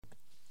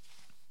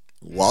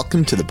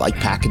Welcome to the Bike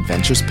Pack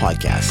Adventures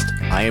podcast.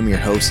 I am your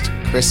host,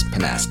 Chris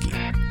Panaski.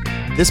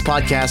 This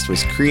podcast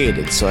was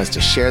created so as to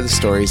share the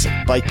stories of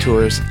bike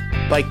tours,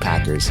 bike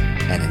packers,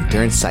 and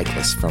endurance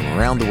cyclists from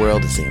around the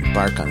world as they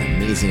embark on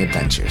amazing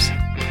adventures.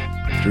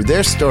 Through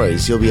their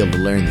stories, you'll be able to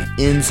learn the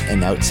ins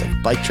and outs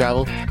of bike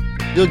travel.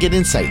 You'll get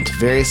insight into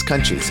various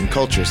countries and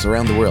cultures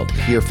around the world,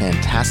 hear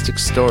fantastic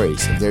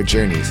stories of their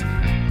journeys.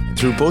 And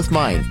through both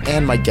mine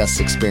and my guests'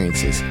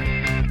 experiences,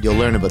 you'll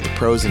learn about the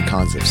pros and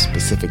cons of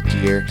specific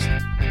gear,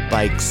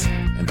 bikes,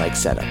 and bike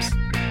setups.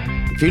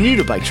 If you're new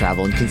to bike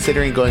travel and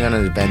considering going on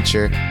an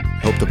adventure, I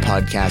hope the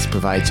podcast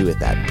provides you with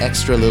that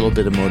extra little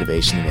bit of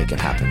motivation to make it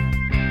happen.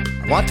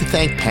 I want to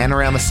thank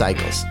Panorama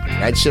Cycles,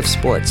 Redshift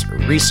Sports,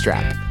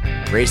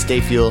 Restrap, Race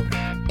Day Fuel,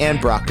 and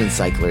Brockman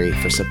Cyclery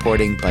for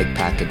supporting Bike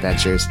Pack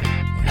Adventures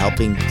and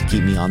helping to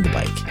keep me on the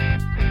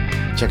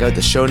bike. Check out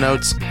the show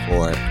notes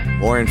for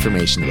more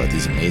information about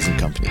these amazing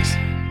companies.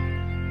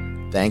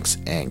 Thanks,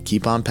 and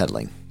keep on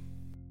pedaling.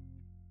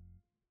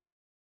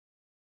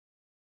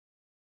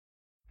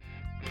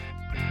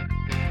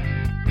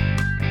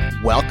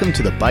 Welcome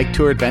to the Bike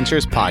Tour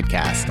Adventures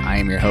podcast. I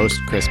am your host,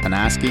 Chris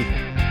Panaski.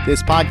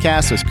 This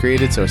podcast was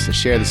created so as to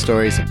share the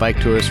stories of bike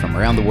tours from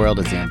around the world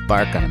as they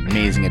embark on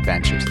amazing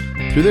adventures.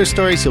 Through their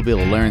stories, you'll be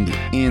able to learn the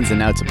ins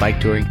and outs of bike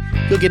touring.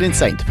 You'll get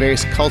insight into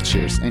various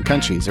cultures and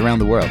countries around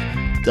the world.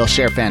 They'll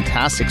share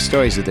fantastic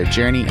stories of their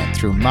journey, and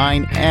through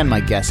mine and my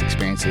guest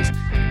experiences,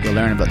 you'll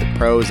learn about the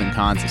pros and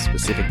cons of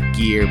specific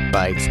gear,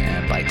 bikes,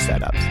 and bike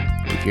setups.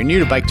 If you're new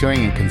to bike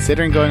touring and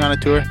considering going on a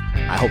tour,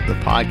 I hope the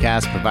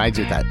podcast provides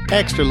you with that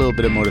extra little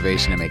bit of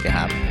motivation to make it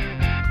happen.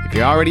 If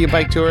you're already a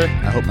bike tourer,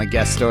 I hope my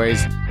guest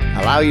stories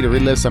allow you to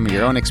relive some of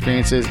your own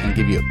experiences and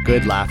give you a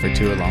good laugh or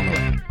two along the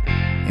way.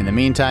 In the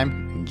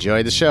meantime,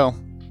 enjoy the show.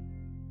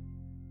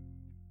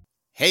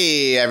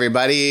 Hey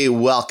everybody,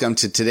 welcome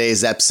to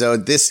today's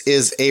episode. This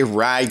is a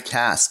ride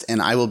cast,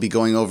 and I will be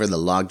going over the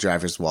Log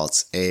Driver's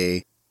Waltz,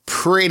 a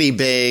pretty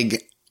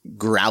big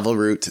gravel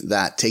route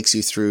that takes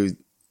you through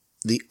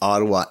the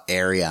Ottawa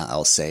area,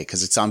 I'll say,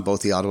 because it's on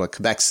both the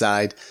Ottawa-Quebec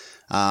side,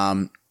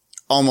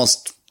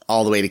 almost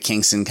all the way to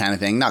Kingston kind of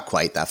thing, not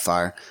quite that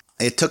far.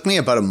 It took me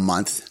about a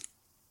month.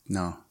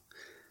 No,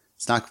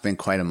 it's not been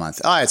quite a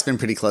month. Oh, it's been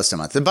pretty close to a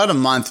month. About a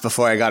month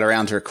before I got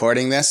around to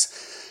recording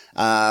this.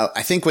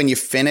 I think when you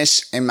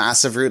finish a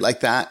massive route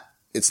like that,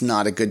 it's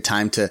not a good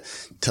time to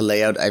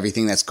lay out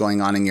everything that's going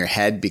on in your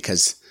head,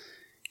 because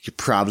you're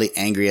probably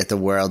angry at the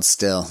world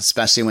still,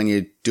 especially when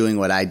you're doing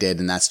what I did,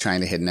 and that's trying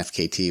to hit an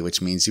FKT,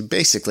 which means you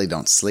basically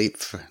don't sleep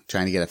for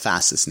trying to get a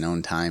fastest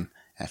known time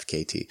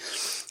FKT.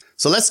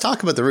 So let's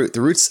talk about the route.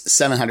 The route's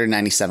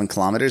 797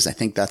 kilometers. I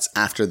think that's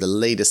after the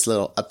latest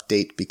little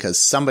update,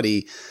 because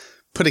somebody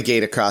put a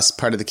gate across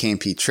part of the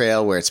KMP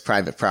trail where it's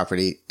private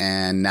property,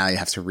 and now you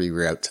have to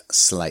reroute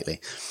slightly.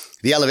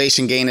 The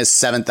elevation gain is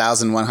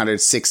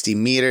 7,160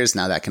 meters.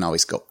 Now that can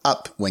always go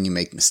up when you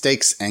make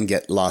mistakes and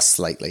get lost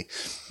slightly.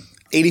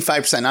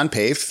 85%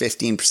 unpaved,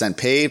 15%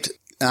 paved.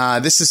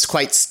 This is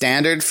quite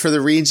standard for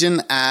the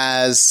region,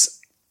 as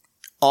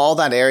all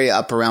that area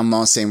up around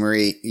Mont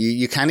Saint-Marie,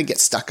 you kind of get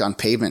stuck on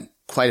pavement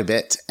quite a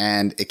bit,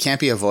 and it can't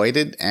be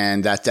avoided,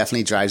 and that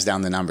definitely drives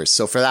down the numbers.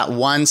 So for that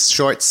one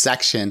short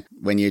section,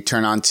 when you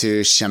turn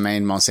onto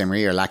Chemin Mont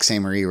Saint-Marie or Lac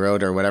Saint-Marie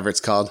Road or whatever it's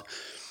called,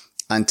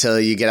 until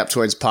you get up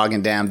towards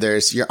Poggen Dam,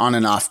 you're on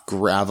and off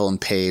gravel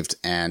and paved,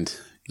 and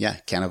yeah,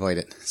 can't avoid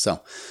it.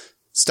 So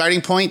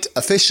starting point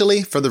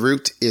officially for the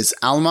route is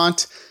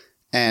Allemont,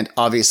 and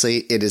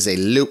obviously it is a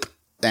loop,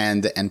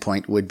 and the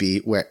endpoint would be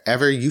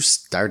wherever you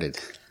started.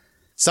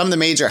 Some of the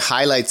major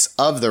highlights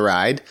of the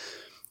ride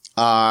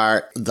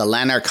are the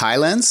Lanark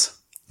Highlands,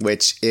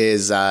 which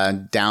is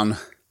down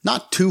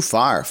not too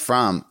far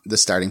from the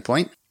starting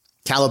point.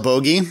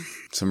 Calabogie,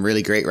 some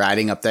really great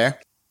riding up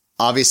there.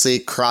 Obviously,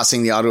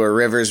 crossing the Ottawa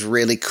River is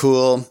really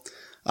cool.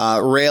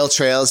 Rail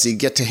trails, you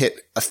get to hit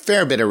a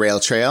fair bit of rail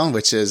trail,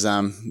 which is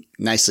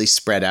nicely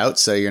spread out,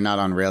 so you're not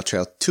on rail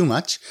trail too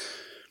much.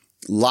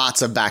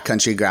 Lots of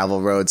backcountry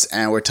gravel roads,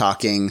 and we're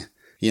talking,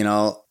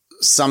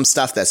 some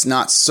stuff that's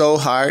not so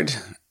hard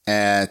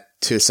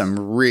to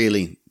some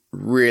really,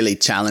 really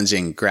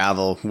challenging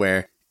gravel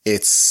where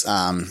it's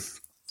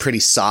pretty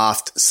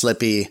soft,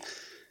 slippy.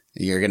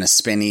 You're going to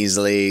spin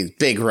easily.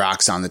 Big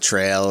rocks on the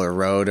trail or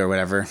road or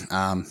whatever.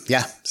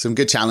 Some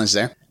good challenge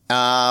there.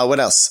 What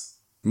else?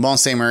 Mont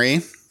Saint-Marie,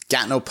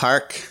 Gatineau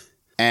Park,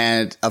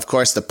 and of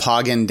course the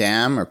Poggen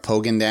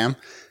Dam.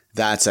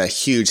 That's a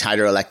huge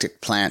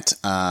hydroelectric plant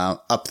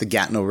up the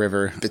Gatineau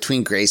River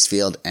between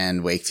Gracefield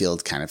and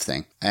Wakefield kind of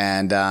thing.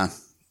 And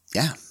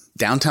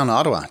downtown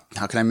Ottawa.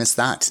 How can I miss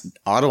that?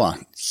 Ottawa,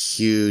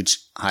 huge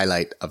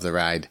highlight of the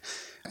ride,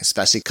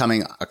 especially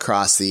coming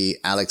across the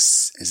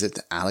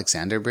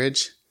Alexander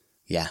Bridge?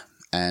 Yeah.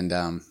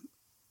 And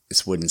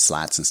it's wooden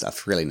slats and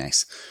stuff. Really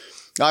nice.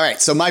 All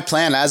right. So my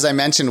plan, as I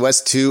mentioned,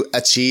 was to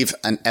achieve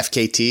an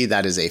FKT.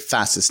 That is a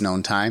fastest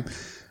known time.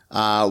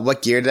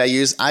 What gear did I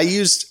use? I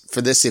used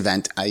for this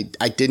event, I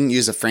didn't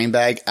use a frame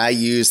bag. I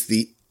used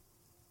the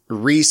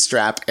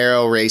Restrap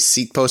Aero Race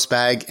seat post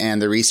bag and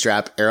the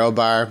Restrap Aero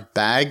Bar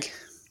bag.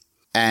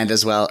 and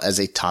as well as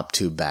a top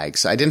tube bag.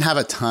 So I didn't have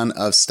a ton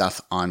of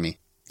stuff on me.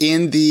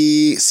 In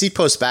the seat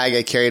post bag,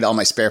 I carried all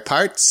my spare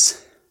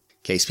parts.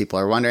 In case people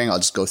are wondering, I'll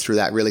just go through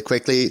that really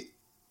quickly.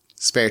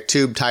 Spare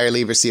tube, tire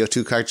lever,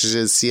 CO2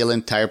 cartridges,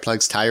 sealant, tire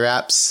plugs, tire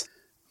wraps.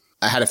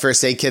 I had a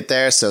first aid kit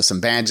there, so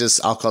some bandages,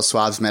 alcohol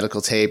swabs,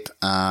 medical tape,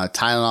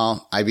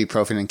 Tylenol,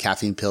 ibuprofen, and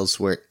caffeine pills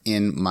were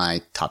in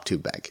my top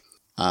tube bag.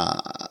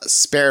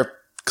 Spare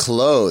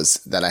clothes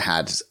that I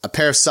had, a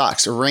pair of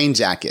socks, a rain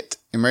jacket,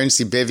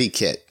 emergency bivy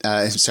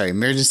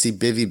emergency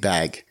bivy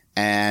bag,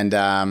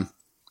 and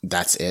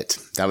that's it.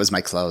 That was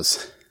my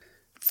clothes.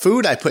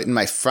 Food I put in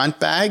my front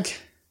bag,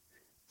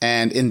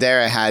 and in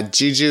there I had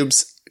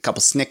jujubes, a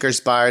couple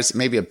Snickers bars,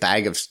 maybe a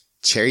bag of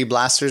cherry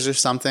blasters or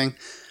something.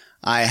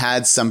 I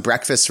had some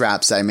breakfast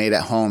wraps I made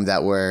at home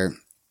that were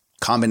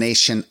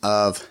combination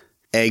of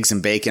eggs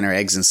and bacon or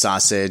eggs and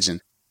sausage.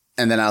 And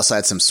then I also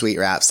had some sweet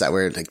wraps that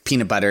were like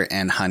peanut butter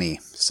and honey.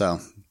 So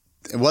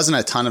it wasn't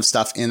a ton of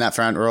stuff in that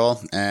front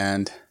roll.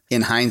 And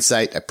in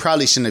hindsight, I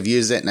probably shouldn't have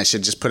used it and I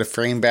should just put a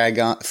frame bag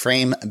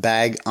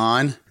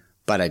on,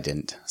 but I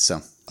didn't. So,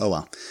 oh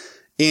well.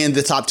 In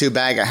the top tube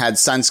bag, I had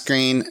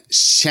sunscreen,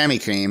 chamois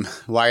cream,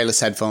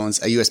 wireless headphones,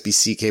 a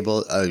USB-C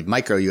cable, a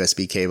micro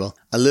USB cable,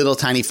 a little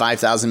tiny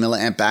 5,000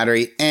 milliamp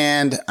battery,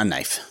 and a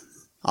knife.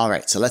 All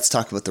right, so let's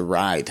talk about the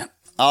ride.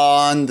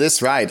 On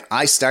this ride,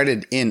 I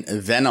started in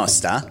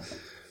Venosta,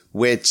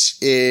 which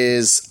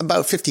is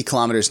about 50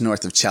 kilometers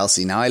north of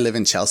Chelsea. Now I live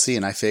in Chelsea,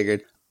 and I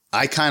figured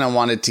I kind of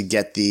wanted to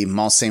get the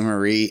Mont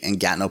Saint-Marie and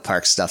Gatineau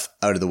Park stuff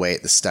out of the way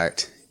at the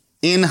start.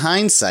 In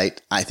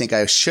hindsight, I think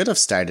I should have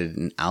started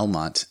in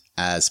Almont,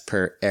 as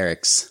per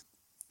Eric's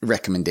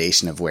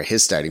recommendation of where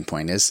his starting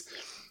point is,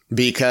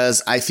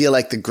 because I feel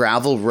like the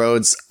gravel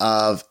roads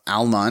of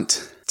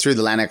Almont through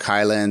the Lanark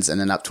Highlands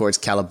and then up towards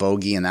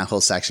Calabogie and that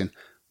whole section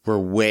were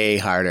way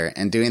harder.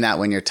 And doing that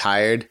when you're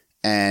tired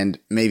and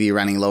maybe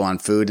running low on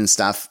food and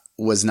stuff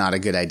was not a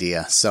good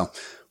idea. So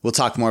we'll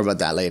talk more about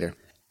that later.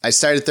 I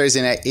started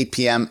Thursday night at 8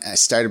 p.m. I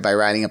started by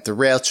riding up the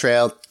rail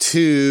trail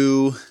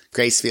to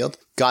Gracefield.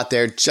 Got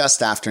there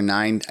just after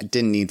 9. I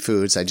didn't need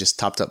food, so I just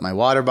topped up my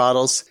water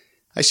bottles.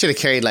 I should have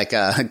carried like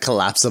a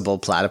collapsible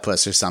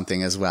platypus or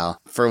something as well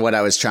for what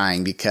I was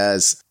trying,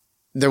 because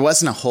there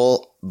wasn't a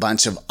whole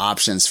bunch of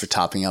options for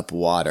topping up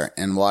water,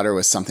 and water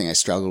was something I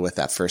struggled with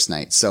that first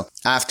night. So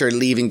after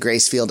leaving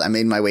Gracefield, I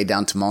made my way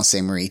down to Mont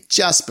Saint-Marie.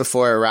 Just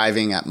before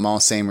arriving at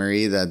Mont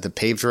Saint-Marie, the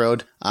paved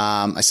road,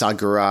 I saw a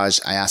garage.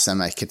 I asked them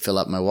if I could fill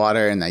up my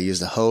water, and I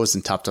used a hose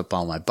and topped up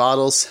all my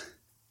bottles.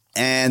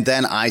 And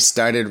then I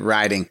started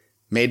riding.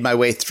 Made my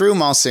way through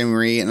Mont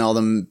Saint-Marie and all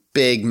the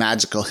big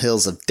magical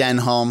hills of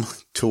Denholm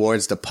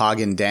towards the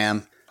Poggen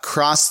Dam.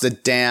 Crossed the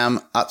dam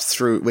up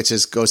through, which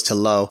goes to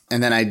Low.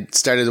 And then I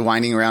started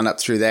winding around up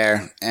through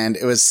there. And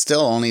it was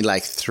still only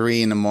like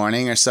 3 in the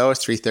morning or so, or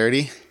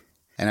 3:30.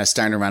 And I was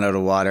starting to run out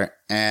of water.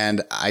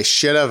 And I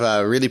should have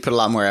really put a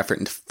lot more effort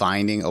into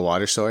finding a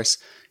water source,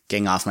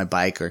 getting off my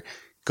bike or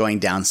going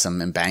down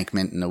some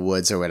embankment in the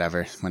woods or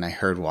whatever when I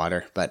heard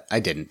water, but I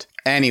didn't.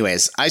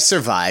 Anyways, I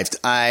survived.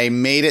 I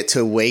made it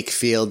to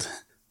Wakefield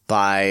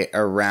by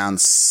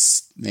around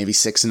maybe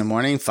 6 in the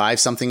morning, 5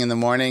 something in the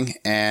morning,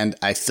 and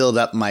I filled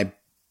up my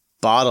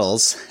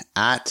bottles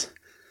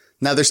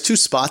now there's 2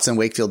 spots in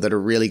Wakefield that are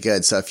really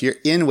good. So if you're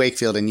in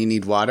Wakefield and you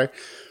need water,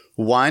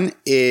 one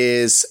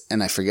is,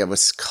 and I forget what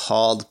it's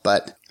called,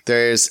 but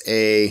there's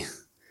a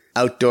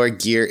outdoor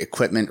gear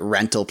equipment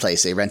rental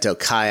place. They rent out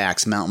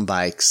kayaks, mountain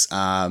bikes.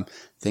 I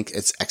think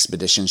it's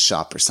Expedition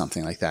Shop or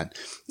something like that.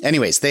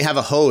 Anyways, they have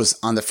a hose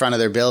on the front of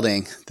their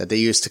building that they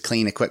use to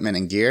clean equipment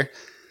and gear.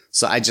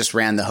 So I just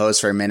ran the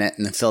hose for a minute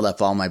and then filled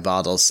up all my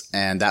bottles,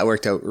 and that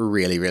worked out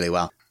really, really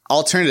well.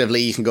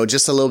 Alternatively, you can go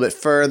just a little bit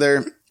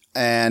further,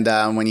 and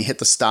when you hit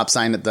the stop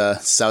sign at the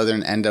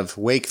southern end of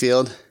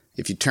Wakefield,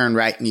 if you turn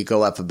right and you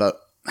go up about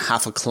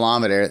half a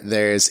kilometer,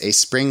 there's a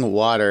spring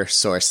water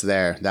source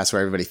there. That's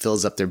where everybody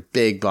fills up their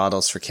big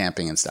bottles for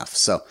camping and stuff.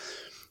 So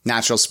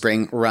Natural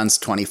Spring runs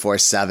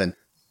 24/7.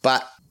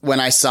 But when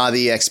I saw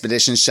the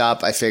Expedition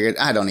Shop, I figured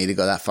I don't need to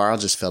go that far. I'll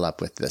just fill up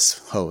with this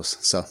hose.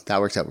 So that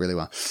worked out really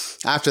well.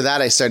 After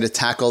that, I started to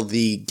tackle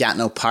the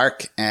Gatineau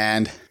Park,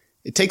 and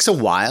it takes a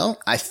while.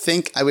 I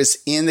think I was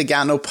in the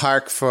Gatineau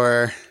Park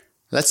for,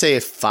 let's say,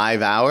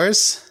 5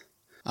 hours.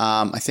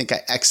 I think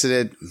I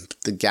exited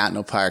the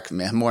Gatineau Park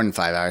more than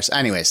 5 hours.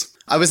 Anyways,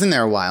 I was in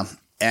there a while,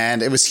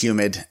 and it was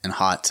humid and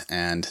hot,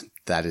 and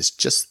that is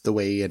just the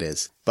way it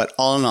is. But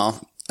all in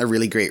all, a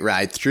really great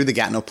ride through the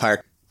Gatineau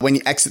Park. When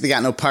you exit the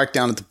Gatineau Park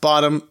down at the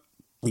bottom,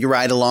 you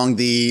ride along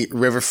the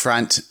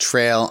riverfront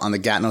trail on the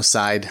Gatineau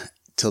side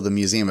till the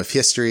Museum of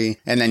History,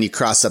 and then you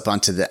cross up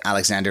onto the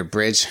Alexander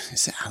Bridge.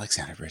 Is it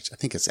Alexander Bridge? I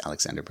think it's the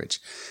Alexander Bridge.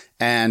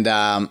 And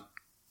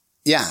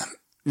yeah,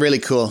 really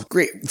cool.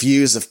 Great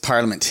views of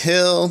Parliament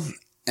Hill,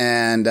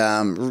 and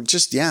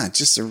just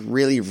a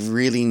really,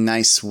 really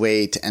nice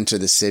way to enter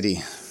the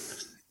city.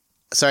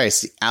 Sorry,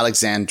 it's the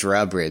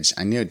Alexandra Bridge.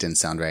 I knew it didn't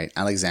sound right.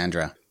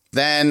 Alexandra.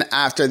 Then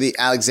after the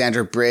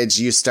Alexandra Bridge,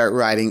 you start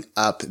riding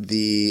up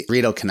the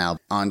Rideau Canal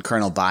on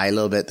Colonel By a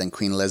little bit, then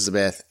Queen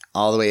Elizabeth,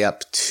 all the way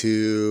up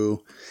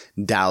to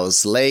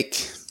Dow's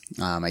Lake.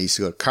 I used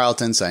to go to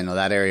Carlton, so I know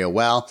that area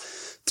well.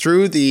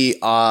 Through the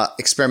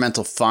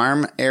experimental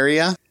farm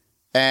area.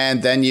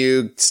 And then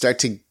you start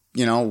to,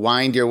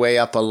 wind your way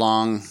up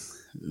along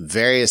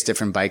various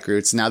different bike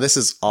routes. Now, this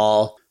is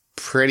all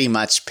pretty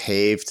much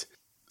paved.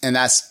 And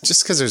that's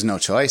just because there's no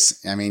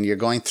choice. I mean, you're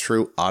going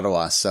through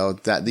Ottawa. So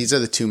these are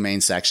the two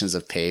main sections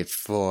of paved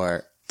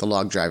for the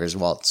Log Drivers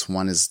Waltz.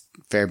 One is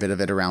a fair bit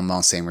of it around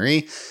Mont Ste.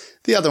 Marie.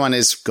 The other one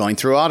is going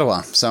through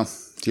Ottawa. So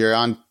you're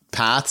on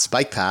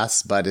bike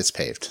paths, but it's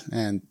paved.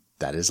 And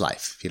that is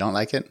life. If you don't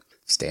like it,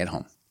 stay at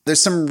home.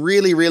 There's some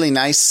really, really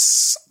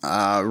nice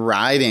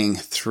riding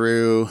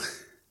through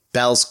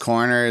Bell's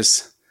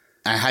Corners.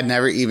 I had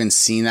never even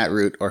seen that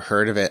route or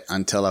heard of it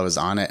until I was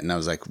on it. And I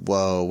was like,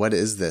 whoa, what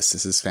is this?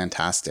 This is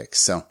fantastic.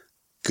 So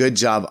good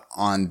job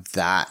on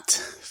that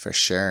for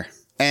sure.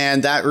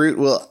 And that route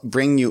will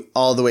bring you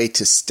all the way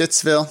to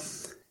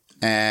Stittsville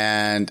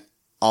and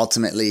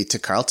ultimately to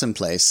Carleton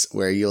Place,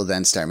 where you'll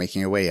then start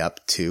making your way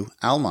up to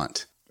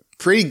Almonte.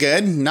 Pretty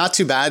good. Not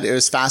too bad. It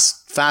was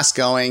fast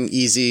going,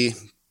 easy,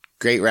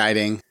 great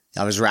riding.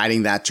 I was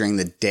riding that during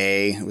the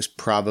day. It was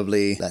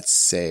probably, let's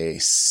say,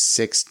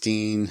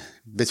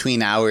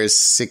 between hours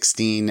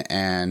 16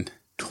 and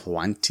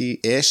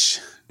 20-ish.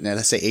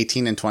 Let's say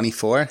 18 and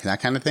 24,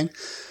 that kind of thing.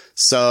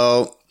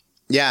 So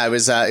yeah, it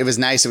was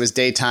nice. It was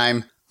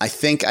daytime. I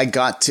think I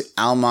got to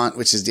Almonte,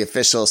 which is the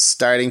official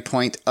starting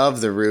point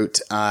of the route,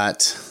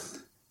 at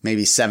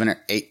maybe 7 or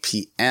 8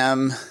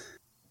 p.m.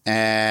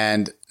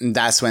 And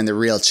that's when the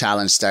real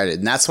challenge started.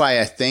 And that's why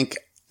I think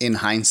in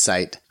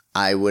hindsight,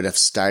 I would have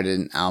started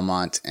in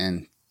Almonte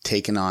and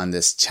taken on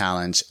this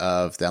challenge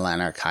of the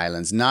Lanark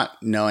Highlands, not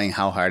knowing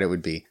how hard it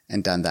would be,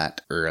 and done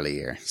that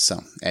earlier.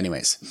 So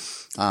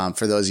anyways,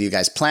 for those of you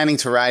guys planning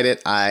to ride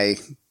it, I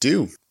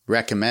do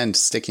recommend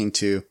sticking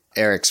to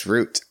Eric's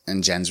route,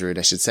 and Jen's route,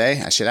 I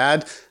should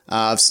add,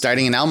 of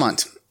starting in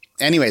Almonte.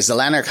 Anyways, the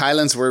Lanark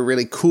Highlands were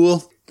really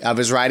cool. I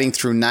was riding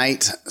through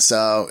night,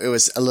 so it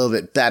was a little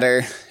bit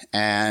better,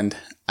 and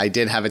I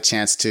did have a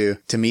chance to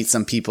meet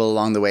some people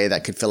along the way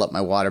that could fill up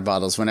my water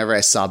bottles. Whenever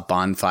I saw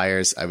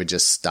bonfires, I would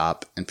just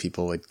stop and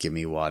people would give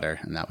me water,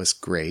 and that was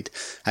great.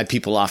 I had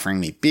people offering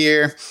me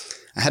beer.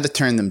 I had to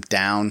turn them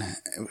down.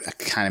 It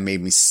kind of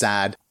made me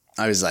sad.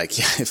 I was like,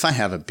 yeah, if I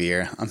have a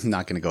beer, I'm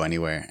not going to go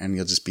anywhere, and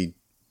you'll just be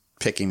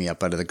picking me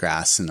up out of the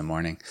grass in the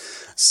morning.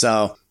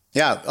 So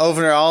yeah,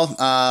 overall,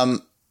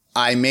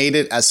 I made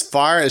it as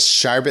far as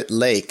Charbot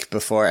Lake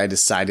before I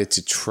decided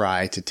to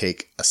try to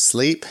take a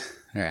sleep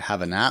or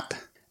have a nap.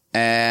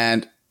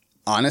 And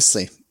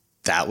honestly,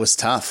 that was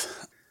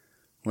tough.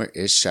 Where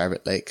is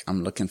Charbot Lake?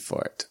 I'm looking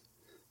for it.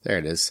 There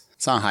it is.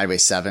 It's on Highway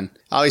 7.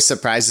 Always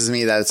surprises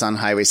me that it's on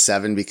Highway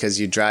 7 because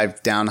you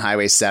drive down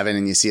Highway 7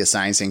 and you see a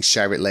sign saying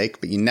Charbot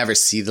Lake, but you never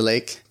see the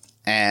lake.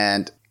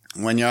 And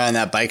when you're on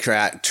that bike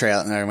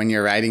trail, or when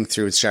you're riding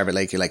through Charbot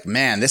Lake, you're like,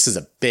 man, this is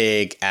a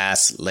big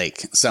ass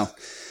lake. So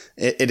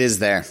it is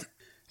there.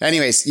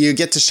 Anyways, you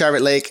get to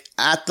Charbot Lake.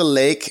 At the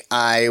lake,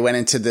 I went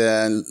into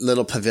the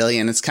little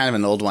pavilion. It's kind of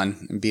an old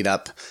one and beat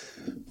up,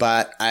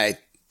 but I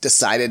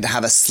decided to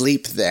have a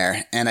sleep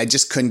there, and I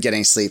just couldn't get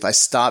any sleep. I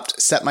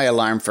stopped, set my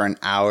alarm for an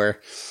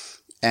hour,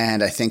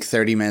 and I think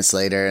 30 minutes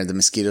later, the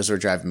mosquitoes were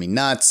driving me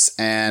nuts,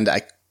 and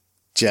I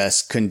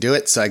just couldn't do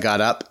it. So I got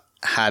up,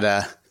 had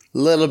a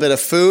little bit of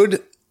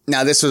food.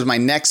 Now, this was my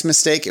next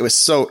mistake. It was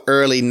so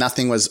early,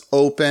 nothing was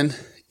open.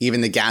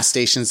 Even the gas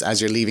stations as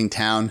you're leaving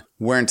town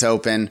weren't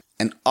open.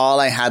 And all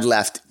I had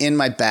left in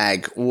my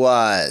bag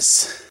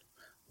was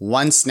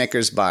one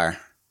Snickers bar.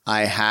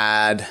 I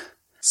had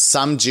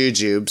some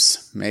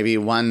jujubes, maybe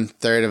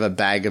 1/3 of a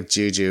bag of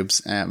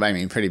jujubes. I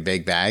mean, pretty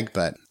big bag,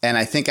 and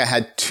I think I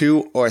had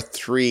 2 or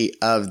 3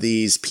 of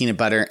these peanut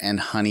butter and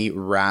honey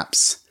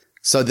wraps.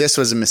 So this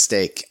was a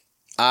mistake.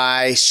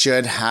 I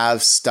should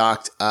have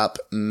stocked up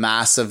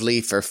massively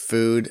for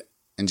food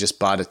and just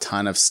bought a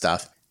ton of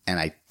stuff, and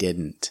I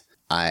didn't.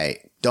 I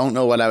don't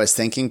know what I was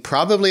thinking.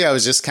 Probably I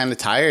was just kind of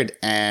tired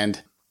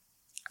and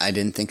I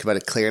didn't think about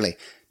it clearly.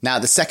 Now,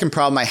 the second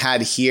problem I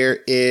had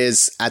here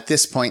is at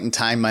this point in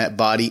time, my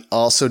body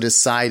also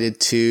decided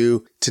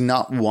to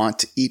not want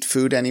to eat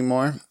food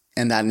anymore,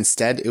 and that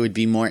instead it would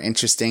be more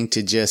interesting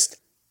to just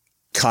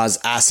cause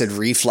acid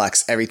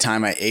reflux every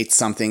time I ate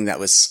something that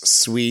was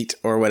sweet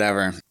or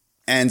whatever.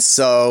 And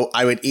so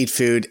I would eat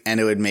food and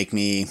it would make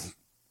me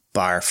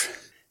barf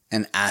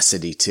and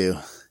acidy too.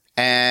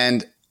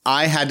 And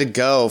I had to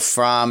go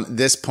from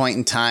this point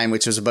in time,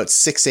 which was about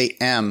 6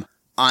 a.m.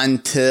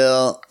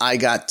 until I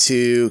got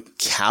to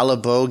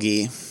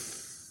Calabogie.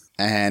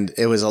 And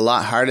it was a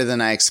lot harder than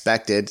I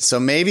expected. So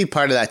maybe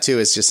part of that too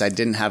is just I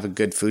didn't have a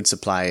good food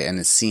supply and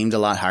it seemed a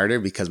lot harder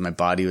because my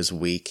body was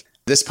weak.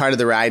 This part of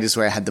the ride is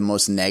where I had the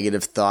most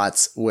negative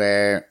thoughts,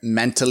 where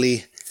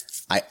mentally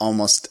I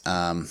almost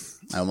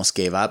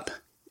gave up.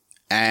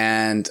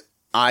 And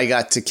I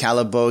got to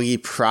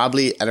Calabogie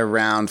probably at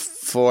around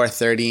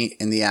 4:30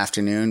 in the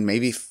afternoon,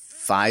 maybe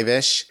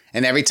 5-ish.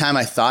 And every time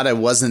I thought I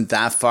wasn't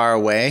that far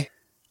away,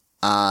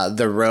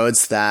 the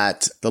roads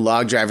that the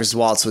Log Drivers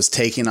Waltz was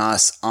taking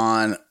us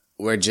on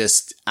were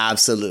just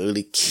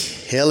absolutely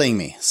killing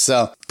me.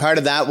 So part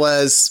of that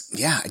was,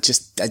 I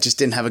just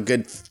didn't have a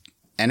good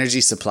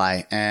energy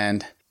supply,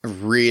 and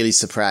really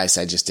surprised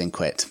I just didn't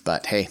quit.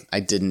 But hey, I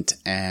didn't,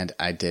 and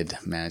I did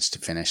manage to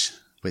finish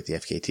with the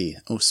FKT.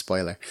 Oh,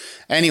 spoiler.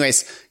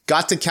 Anyways,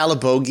 got to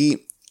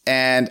Calabogie,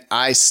 and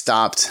I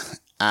stopped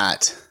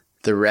at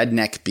the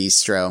Redneck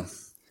Bistro.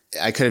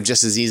 I could have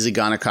just as easily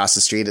gone across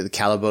the street at the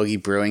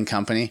Calabogie Brewing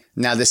Company.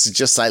 Now, this is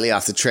just slightly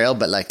off the trail,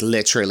 but like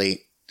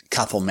literally a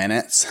couple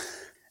minutes.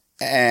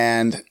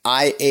 And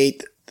I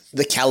ate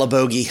the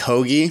Calabogie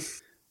hoagie,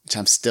 which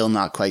I'm still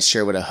not quite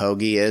sure what a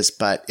hoagie is,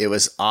 but it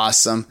was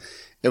awesome.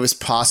 It was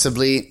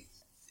possibly,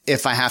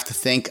 if I have to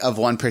think of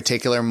one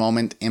particular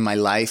moment in my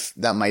life,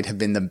 that might have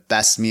been the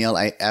best meal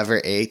I ever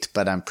ate,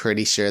 but I'm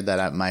pretty sure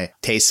that my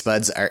taste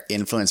buds are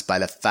influenced by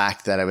the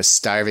fact that I was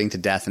starving to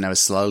death and I was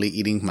slowly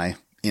eating my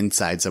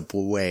insides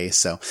away.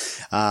 So,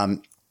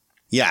 I'm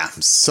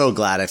so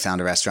glad I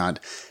found a restaurant.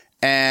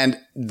 And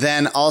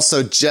then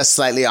also just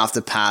slightly off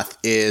the path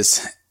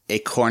is a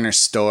corner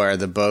store,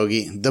 the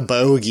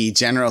Bogey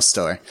General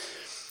Store.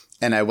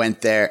 And I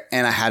went there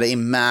and I had a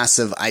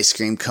massive ice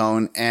cream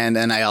cone. And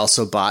then I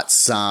also bought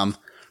some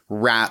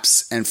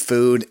wraps and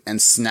food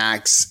and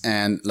snacks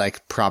and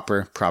like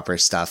proper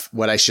stuff.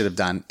 What I should have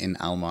done in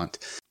Almonte.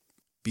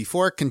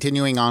 Before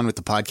continuing on with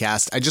the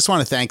podcast, I just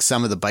want to thank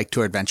some of the Bike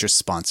Tour Adventures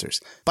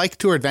sponsors. Bike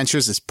Tour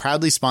Adventures is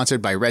proudly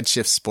sponsored by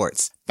Redshift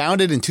Sports.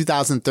 Founded in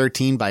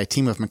 2013 by a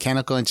team of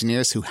mechanical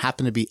engineers who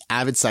happen to be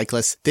avid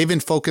cyclists, they've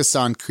been focused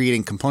on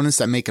creating components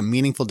that make a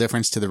meaningful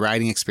difference to the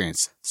riding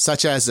experience,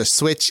 such as the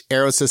switch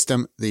aero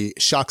system, the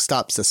shock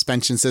stop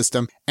suspension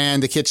system,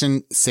 and the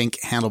kitchen sink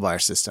handlebar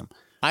system.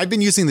 I've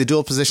been using the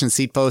dual position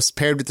seat posts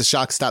paired with the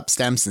shock stop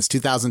stem since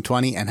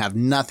 2020 and have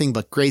nothing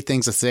but great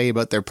things to say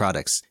about their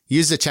products.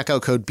 Use the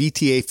checkout code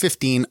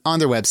BTA15 on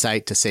their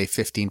website to save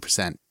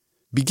 15%.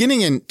 Beginning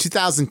in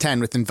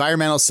 2010 with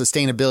environmental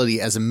sustainability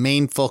as a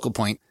main focal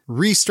point,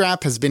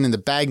 Restrap has been in the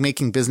bag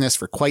making business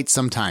for quite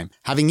some time.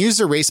 Having used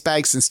their race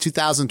bags since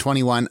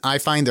 2021, I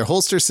find their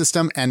holster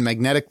system and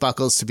magnetic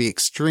buckles to be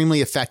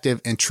extremely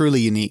effective and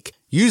truly unique.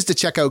 Use the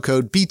checkout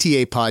code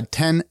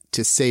BTAPOD10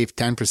 to save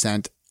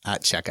 10%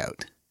 at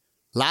checkout.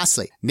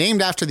 Lastly,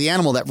 named after the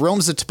animal that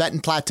roams the Tibetan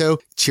Plateau,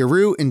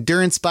 Chiru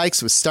Endurance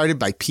Bikes was started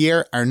by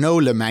Pierre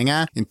Arnaud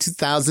Lemangin in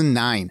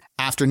 2009.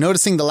 After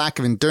noticing the lack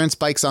of endurance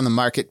bikes on the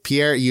market,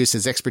 Pierre used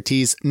his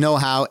expertise,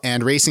 know-how,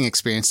 and racing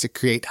experience to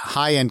create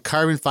high-end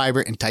carbon fiber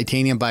and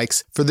titanium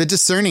bikes for the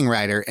discerning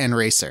rider and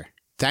racer.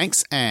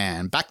 Thanks,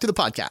 and back to the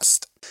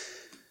podcast.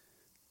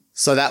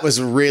 So that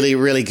was really,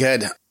 really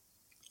good.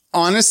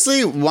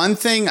 Honestly, one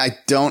thing I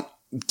don't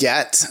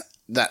get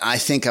that I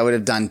think I would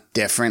have done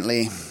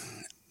differently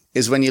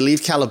is when you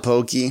leave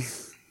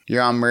Calabogie,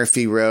 you're on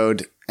Murphy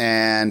Road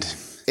and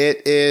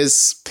it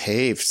is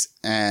paved,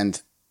 and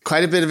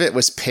quite a bit of it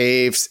was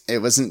paved.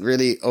 It wasn't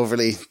really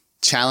overly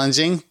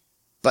challenging,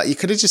 but you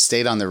could have just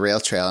stayed on the rail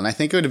trail. And I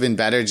think it would have been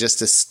better just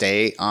to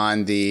stay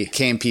on the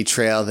KMP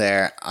trail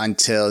there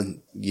until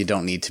you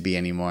don't need to be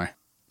anymore.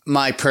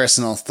 My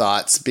personal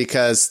thoughts,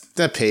 because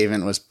the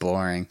pavement was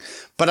boring.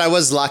 But I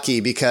was lucky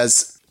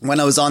because when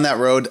I was on that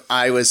road,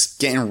 I was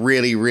getting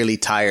really, really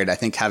tired. I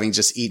think having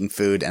just eaten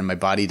food and my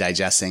body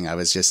digesting, I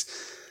was just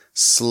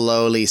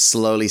slowly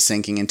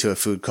sinking into a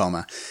food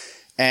coma.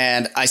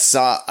 And I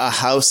saw a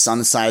house on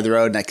the side of the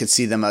road and I could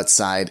see them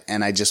outside.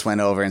 And I just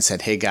went over and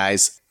said, hey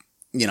guys,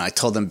 I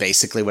told them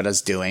basically what I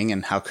was doing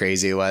and how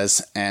crazy it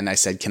was. And I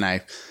said, can I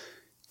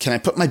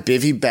put my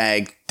bivy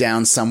bag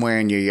down somewhere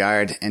in your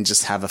yard and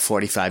just have a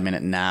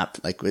 45-minute nap?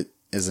 Like,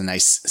 is a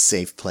nice,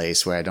 safe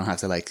place where I don't have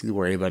to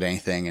worry about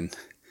anything. And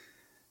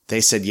they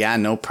said, yeah,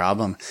 no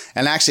problem.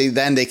 And actually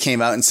then they came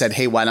out and said,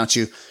 hey, why don't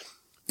you,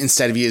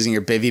 instead of using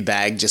your bivy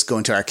bag, just go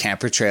into our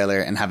camper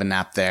trailer and have a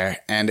nap there.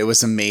 And it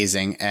was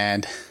amazing.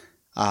 And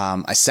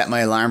I set my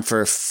alarm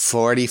for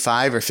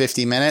 45 or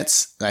 50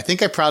 minutes. I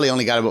think I probably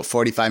only got about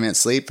 45 minutes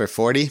sleep or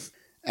 40.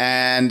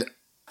 And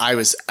I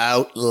was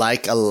out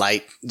like a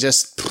light.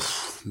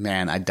 Just,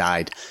 man, I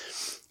died.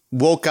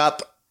 Woke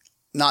up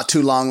not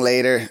too long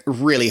later,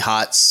 really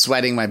hot,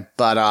 sweating my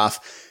butt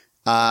off.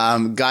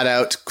 Got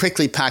out,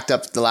 quickly packed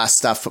up the last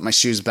stuff, put my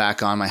shoes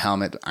back on, my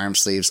helmet, arm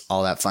sleeves,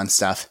 all that fun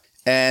stuff.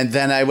 And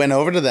then I went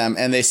over to them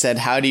and they said,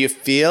 how do you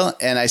feel?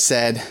 And I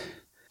said,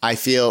 I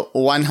feel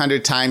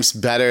 100 times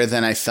better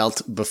than I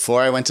felt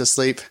before I went to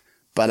sleep,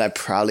 but I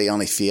probably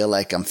only feel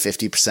like I'm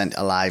 50%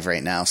 alive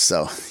right now.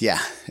 So yeah,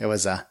 it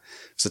was a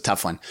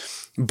tough one.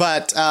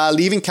 But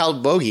leaving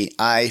Calabogie,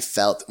 I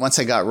felt, once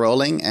I got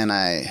rolling and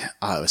it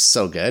was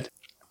so good.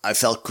 I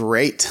felt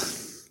great.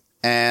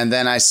 And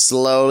then I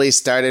slowly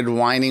started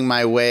winding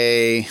my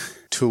way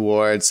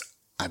towards,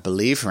 I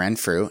believe,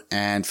 Renfrew.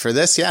 And for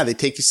this, they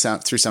take you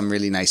through some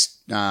really nice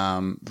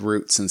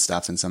routes and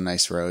stuff and some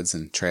nice roads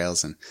and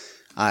trails. And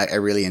I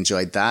really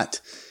enjoyed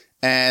that.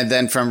 And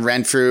then from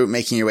Renfrew,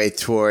 making your way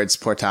towards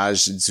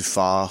Portage du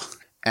Fort.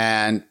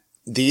 And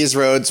these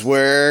roads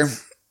were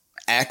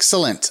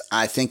excellent.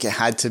 I think it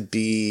had to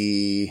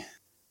be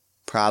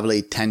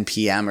probably 10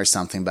 p.m. or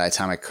something by the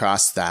time I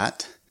crossed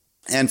that.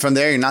 And from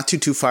there, you're not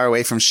too far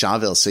away from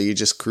Shawville. So you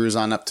just cruise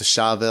on up to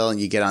Shawville and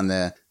you get on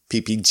the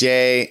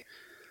PPJ.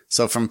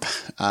 So from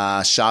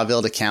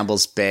Shawville to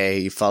Campbell's Bay,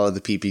 you follow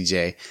the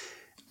PPJ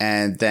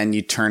and then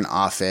you turn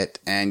off it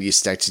and you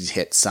start to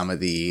hit some of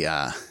the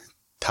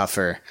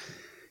tougher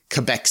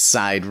Quebec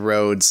side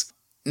roads.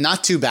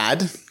 Not too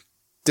bad.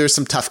 There's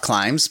some tough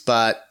climbs,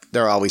 but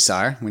there always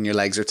are when your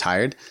legs are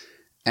tired.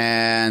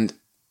 And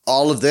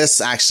all of this,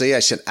 actually,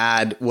 I should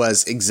add,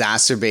 was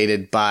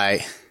exacerbated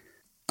by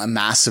a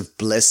massive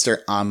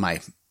blister on my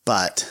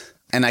butt.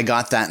 And I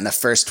got that in the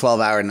first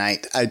 12-hour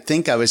night. I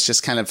think I was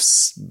just kind of,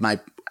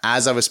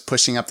 as I was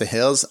pushing up the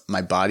hills,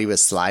 my body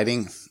was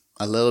sliding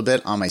a little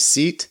bit on my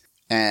seat.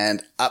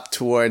 And up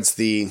towards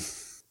the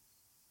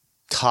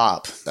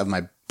top of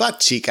my butt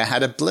cheek, I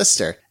had a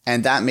blister.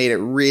 And that made it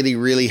really,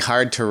 really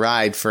hard to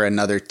ride for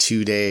another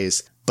 2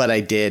 days. But I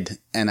did,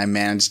 and I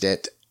managed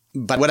it.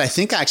 But what I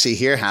think actually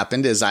here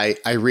happened is I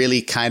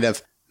really kind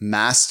of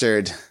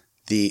mastered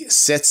the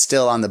sit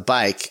still on the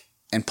bike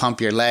and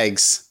pump your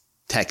legs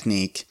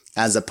technique,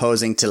 as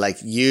opposing to like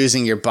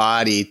using your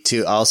body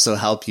to also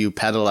help you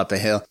pedal up a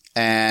hill.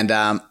 And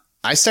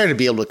I started to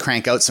be able to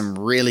crank out some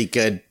really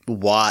good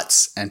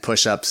watts and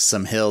push up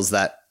some hills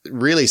that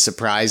really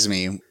surprised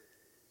me.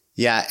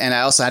 Yeah, and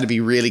I also had to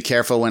be really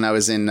careful when I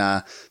was in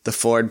the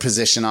forward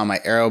position on my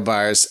aero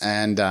bars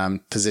and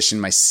position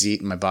my seat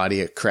and my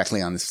body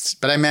correctly on this.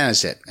 But I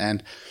managed it.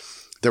 And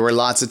there were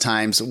lots of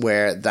times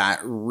where that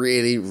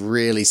really,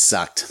 really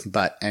sucked.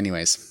 But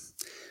anyways,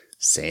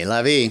 c'est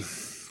la vie.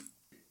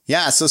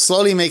 Yeah, so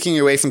slowly making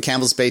your way from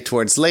Campbell's Bay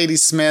towards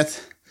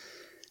Ladysmith.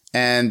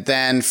 And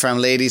then from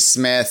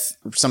Ladysmith,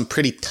 some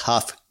pretty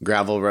tough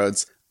gravel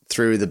roads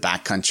through the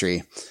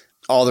backcountry.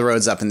 All the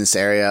roads up in this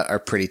area are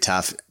pretty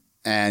tough.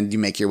 And you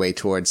make your way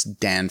towards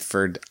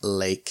Danford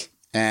Lake.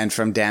 And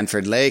from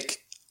Danford Lake,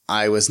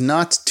 I was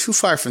not too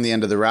far from the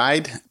end of the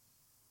ride.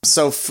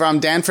 So from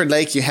Danford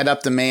Lake, you head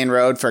up the main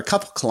road for a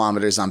couple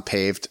kilometers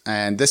unpaved.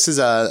 And this is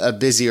a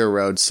busier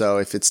road. So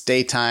if it's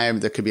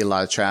daytime, there could be a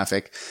lot of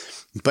traffic.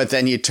 But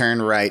then you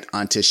turn right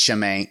onto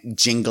Chemin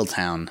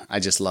Jingletown. I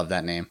just love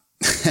that name.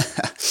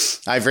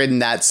 I've ridden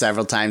that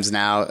several times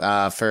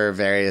now for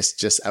various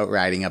just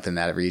outriding up in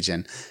that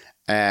region.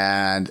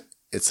 And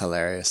it's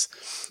hilarious.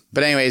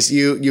 But anyways,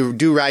 you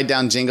do ride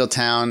down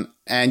Jingletown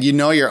and you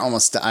know you're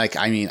almost like,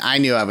 I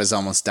knew I was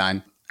almost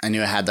done. I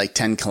knew I had like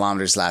 10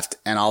 kilometers left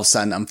and all of a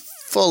sudden I'm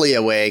fully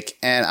awake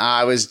and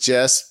I was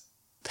just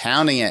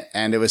pounding it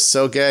and it was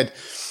so good.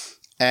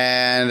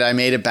 And I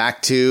made it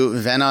back to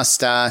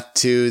Venosta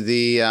to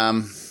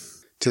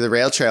the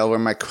rail trail where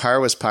my car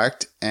was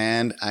parked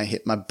and I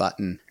hit my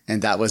button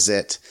and that was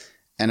it.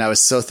 And I was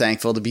so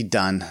thankful to be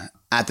done.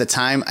 At the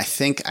time, I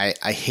think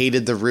I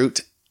hated the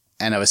route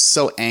and I was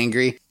so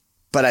angry.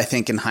 But I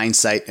think in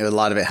hindsight, a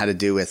lot of it had to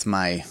do with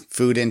my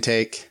food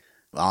intake,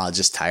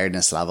 just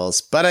tiredness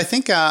levels. But I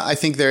think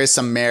there is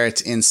some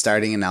merit in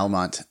starting in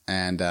Almont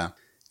and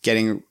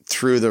getting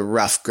through the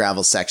rough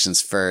gravel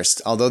sections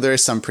first. Although there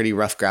is some pretty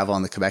rough gravel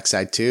on the Quebec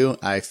side too,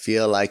 I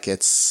feel like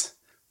it's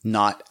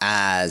not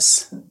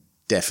as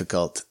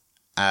difficult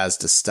as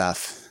the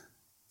stuff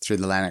through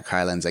the Lanark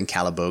Highlands and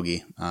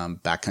Calabogie,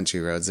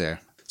 backcountry roads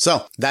there.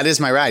 So that is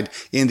my ride.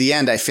 In the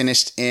end, I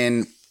finished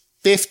in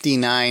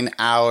 59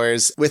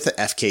 hours with the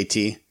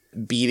FKT,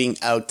 beating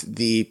out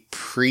the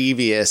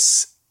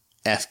previous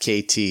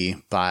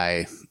FKT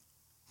by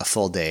a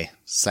full day,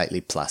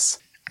 slightly plus.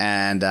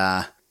 And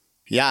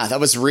yeah, that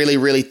was really,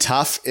 really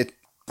tough.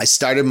 I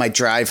started my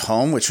drive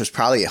home, which was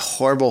probably a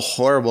horrible,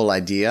 horrible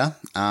idea.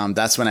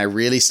 That's when I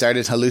really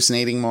started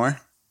hallucinating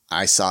more.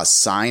 I saw a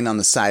sign on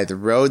the side of the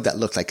road that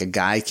looked like a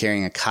guy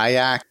carrying a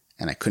kayak,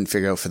 and I couldn't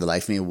figure out for the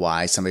life of me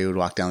why somebody would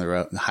walk down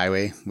the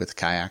highway with a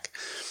kayak.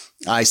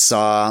 I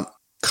saw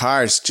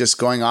cars just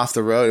going off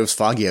the road. It was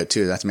foggy out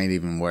too. That made it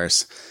even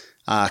worse.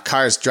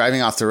 Cars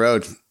driving off the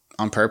road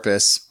on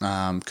purpose.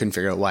 Couldn't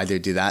figure out why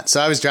they'd do that.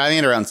 So I was driving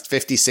at around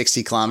 50,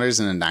 60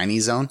 kilometers in a 90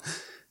 zone.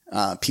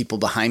 People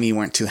behind me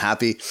weren't too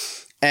happy.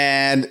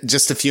 And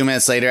just a few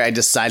minutes later, I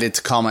decided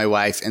to call my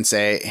wife and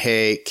say,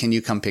 hey, can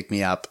you come pick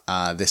me up?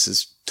 This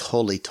is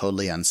totally,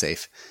 totally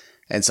unsafe.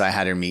 And so I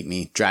had her meet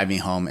me, drive me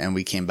home. And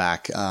we came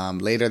back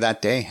later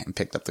that day and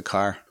picked up the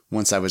car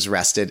once I was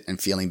rested and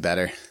feeling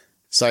better.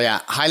 So yeah,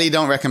 highly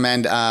don't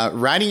recommend.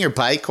 Riding your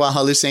bike while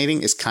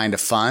hallucinating is kind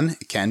of fun.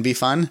 It can be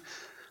fun.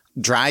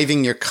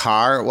 Driving your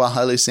car while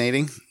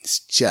hallucinating is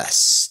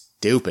just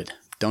stupid.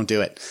 Don't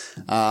do it.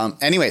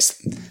 Anyways,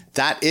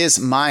 that is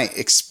my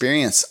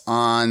experience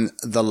on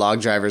the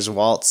Log Drivers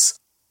Waltz.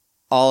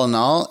 All in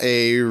all,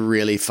 a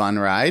really fun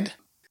ride.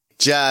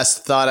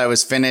 Just thought I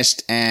was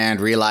finished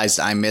and realized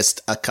I missed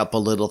a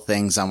couple little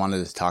things I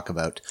wanted to talk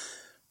about.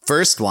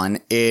 First one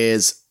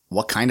is,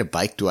 what kind of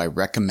bike do I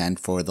recommend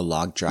for the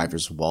Log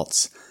Drivers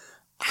Waltz?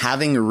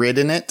 Having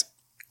ridden it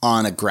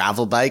on a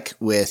gravel bike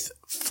with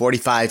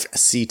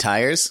 45C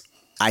tires,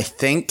 I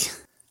think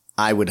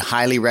I would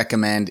highly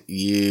recommend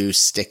you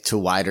stick to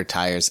wider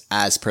tires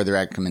as per the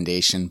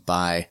recommendation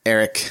by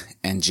Eric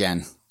and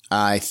Jen.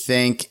 I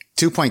think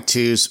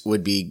 2.2s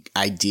would be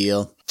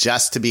ideal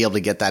just to be able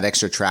to get that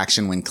extra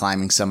traction when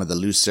climbing some of the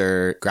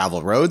looser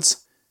gravel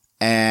roads,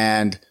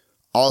 and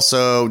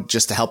also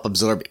just to help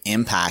absorb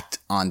impact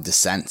on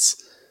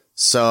descents.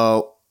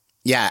 So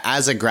yeah,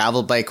 as a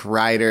gravel bike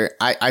rider,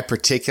 I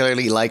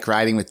particularly like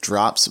riding with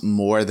drops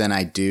more than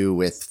I do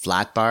with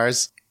flat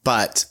bars.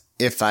 But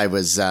if I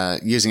was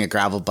using a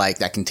gravel bike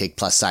that can take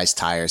plus size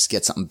tires,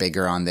 get something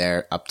bigger on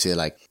there up to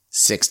like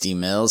 60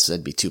 mils,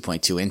 that'd be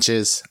 2.2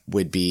 inches,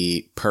 would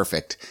be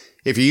perfect.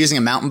 If you're using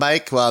a mountain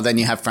bike, well, then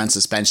you have front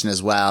suspension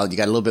as well. You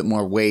got a little bit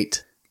more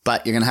weight,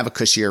 but you're going to have a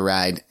cushier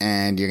ride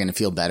and you're going to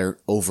feel better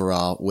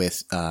overall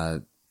with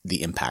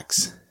the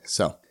impacts.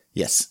 So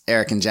yes,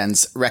 Eric and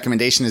Jen's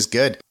recommendation is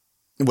good.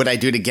 Would I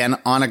do it again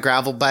on a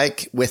gravel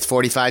bike with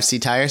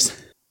 45C tires?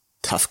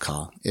 Tough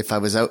call. If I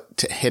was out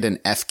to hit an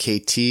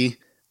FKT,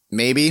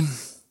 maybe,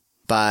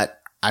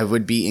 but I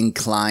would be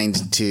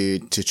inclined to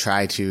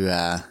try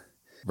to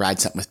ride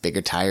something with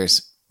bigger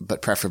tires,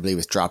 but preferably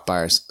with drop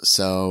bars.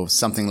 So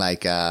something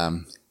like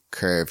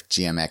Curve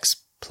GMX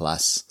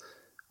Plus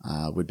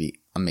would be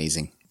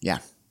amazing. Yeah.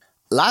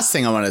 Last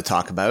thing I want to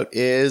talk about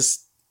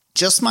is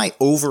just my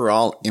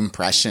overall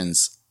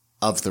impressions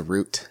of the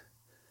route.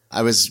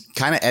 I was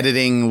kind of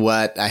editing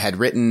what I had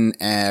written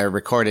and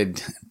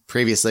recorded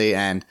previously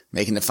and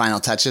making the final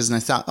touches. And I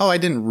thought, I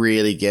didn't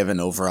really give an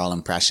overall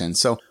impression.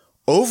 So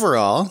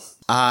overall,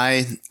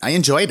 I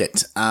enjoyed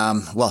it.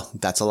 Well,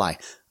 that's a lie.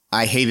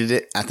 I hated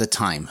it at the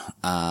time,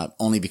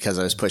 only because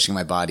I was pushing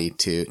my body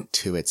to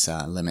its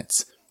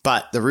limits.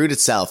 But the route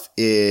itself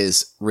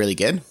is really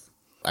good.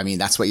 I mean,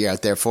 that's what you're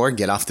out there for.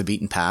 Get off the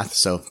beaten path.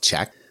 So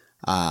check.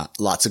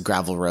 Lots of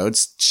gravel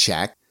roads.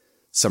 Check.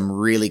 Some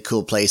really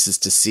cool places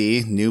to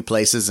see, new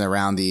places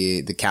around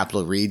the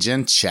capital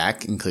region,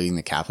 check, including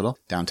the capital,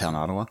 downtown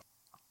Ottawa.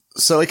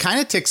 So it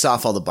kind of ticks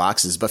off all the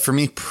boxes. But for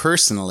me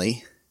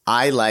personally,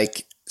 I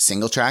like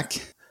single track.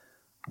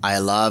 I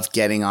love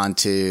getting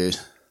onto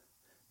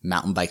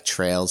mountain bike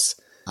trails.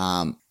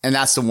 And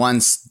that's the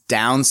one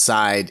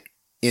downside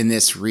in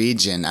this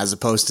region, as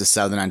opposed to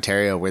Southern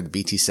Ontario where the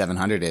BT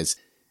 700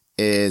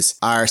 is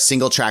our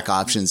single track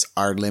options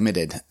are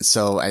limited.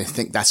 So I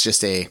think that's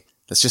just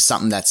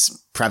something that's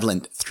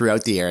prevalent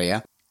throughout the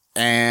area.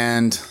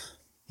 And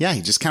yeah,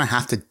 you just kind of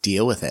have to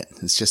deal with it.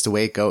 It's just the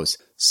way it goes.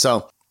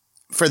 So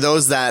for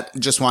those that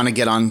just want to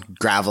get on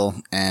gravel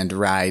and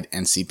ride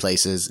and see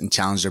places and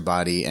challenge their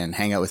body and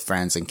hang out with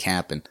friends and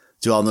camp and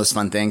do all those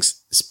fun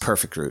things, it's a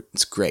perfect route.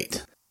 It's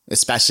great,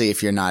 especially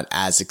if you're not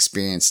as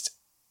experienced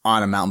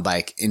on a mountain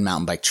bike in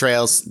mountain bike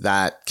trails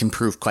that can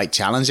prove quite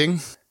challenging.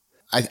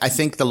 I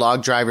think the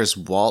Log Drivers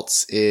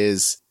Waltz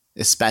is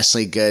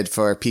especially good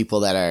for people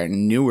that are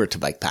newer to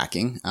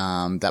bikepacking,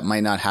 that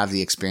might not have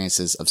the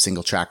experiences of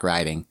single track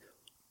riding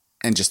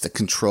and just the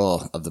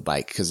control of the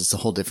bike, because it's a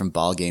whole different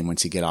ball game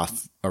once you get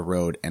off a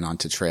road and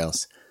onto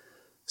trails.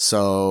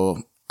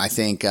 So I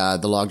think the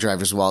Log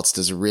Drivers Waltz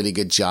does a really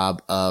good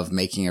job of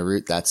making a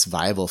route that's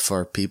viable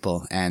for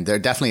people. And there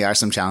definitely are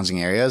some challenging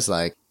areas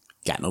like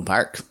Gatineau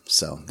Park.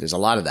 So there's a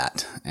lot of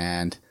that.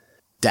 And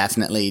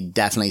definitely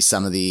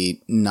some of the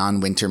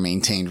non-winter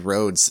maintained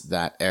roads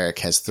that Eric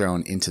has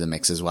thrown into the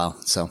mix as well.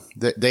 So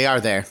they are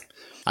there.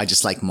 I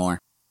just like more,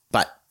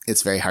 but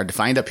it's very hard to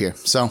find up here.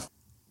 So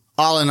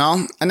all in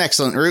all, an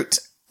excellent route.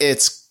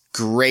 It's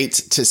great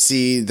to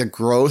see the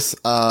growth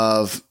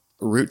of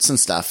routes and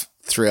stuff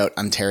throughout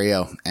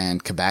Ontario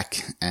and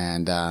Quebec.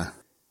 And,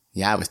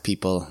 with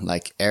people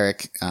like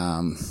Eric,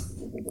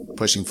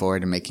 pushing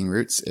forward and making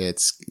routes,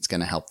 it's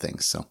going to help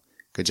things. So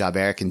good job,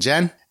 Eric and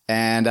Jen.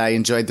 And I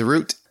enjoyed the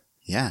route.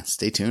 Yeah,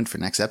 stay tuned for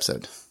next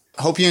episode.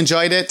 Hope you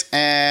enjoyed it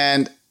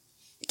and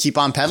keep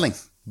on pedaling.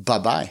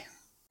 Bye-bye.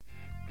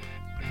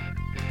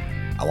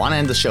 I want to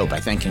end the show by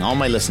thanking all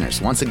my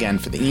listeners once again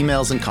for the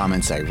emails and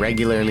comments I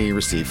regularly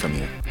receive from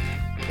you.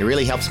 It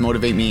really helps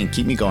motivate me and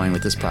keep me going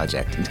with this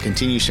project and to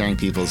continue sharing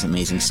people's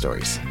amazing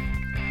stories.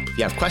 If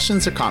you have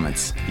questions or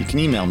comments, you can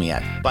email me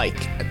at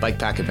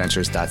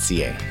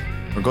bike@bikepackadventures.ca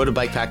or go to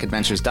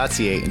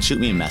bikepackadventures.ca and shoot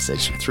me a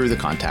message through the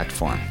contact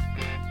form.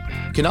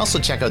 You can also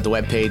check out the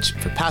webpage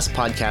for past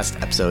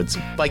podcast episodes,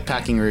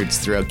 bikepacking routes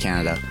throughout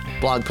Canada,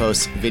 blog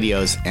posts,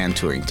 videos, and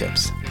touring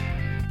tips.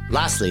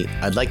 Lastly,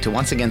 I'd like to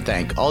once again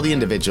thank all the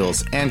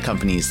individuals and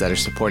companies that are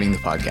supporting the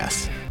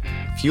podcast.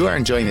 If you are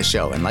enjoying the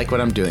show and like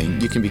what I'm doing,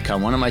 you can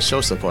become one of my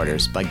show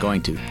supporters by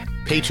going to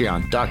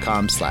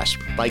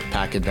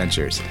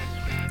patreon.com/bikepackadventures.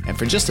 And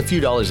for just a few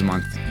dollars a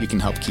month, you can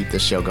help keep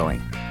this show going.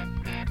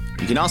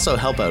 You can also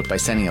help out by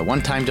sending a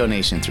one-time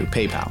donation through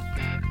PayPal.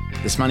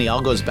 This money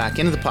all goes back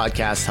into the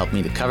podcast, help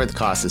me to cover the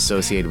costs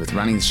associated with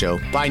running the show,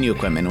 buy new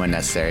equipment when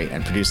necessary,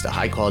 and produce the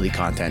high-quality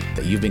content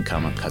that you've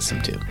become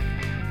accustomed to.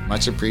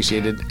 Much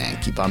appreciated,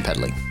 and keep on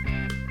pedaling.